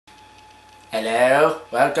Hello,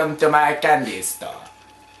 welcome to my candy store.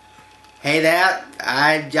 Hey there,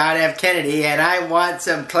 I'm John F. Kennedy, and I want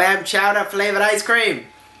some clam chowder flavored ice cream.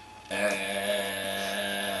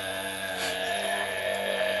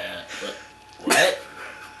 What?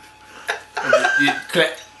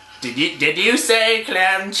 Did you say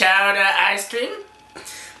clam chowder ice cream?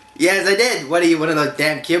 Yes, I did. What are you, one of those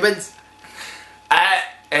damn Cubans?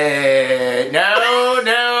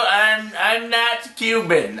 No, I'm not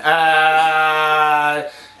Cuban.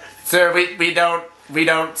 Sir, we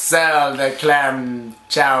don't sell the clam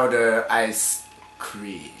chowder ice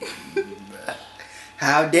cream.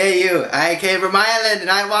 How dare you? I came from Ireland and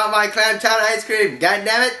I want my clam chowder ice cream. God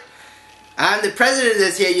damn it. I'm the president of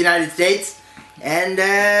this here United States, and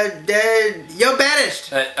you're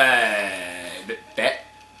banished.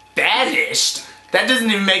 Banished? That doesn't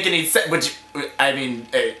even make any sense. Which, I mean,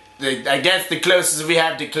 I guess the closest we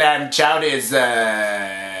have to clam chowder is,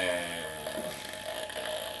 I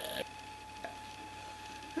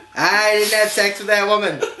didn't have sex with that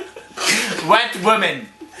woman. What woman?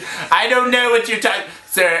 I don't know what you're talking.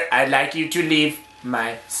 Sir, I'd like you to leave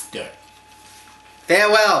my store.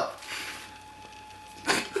 Farewell.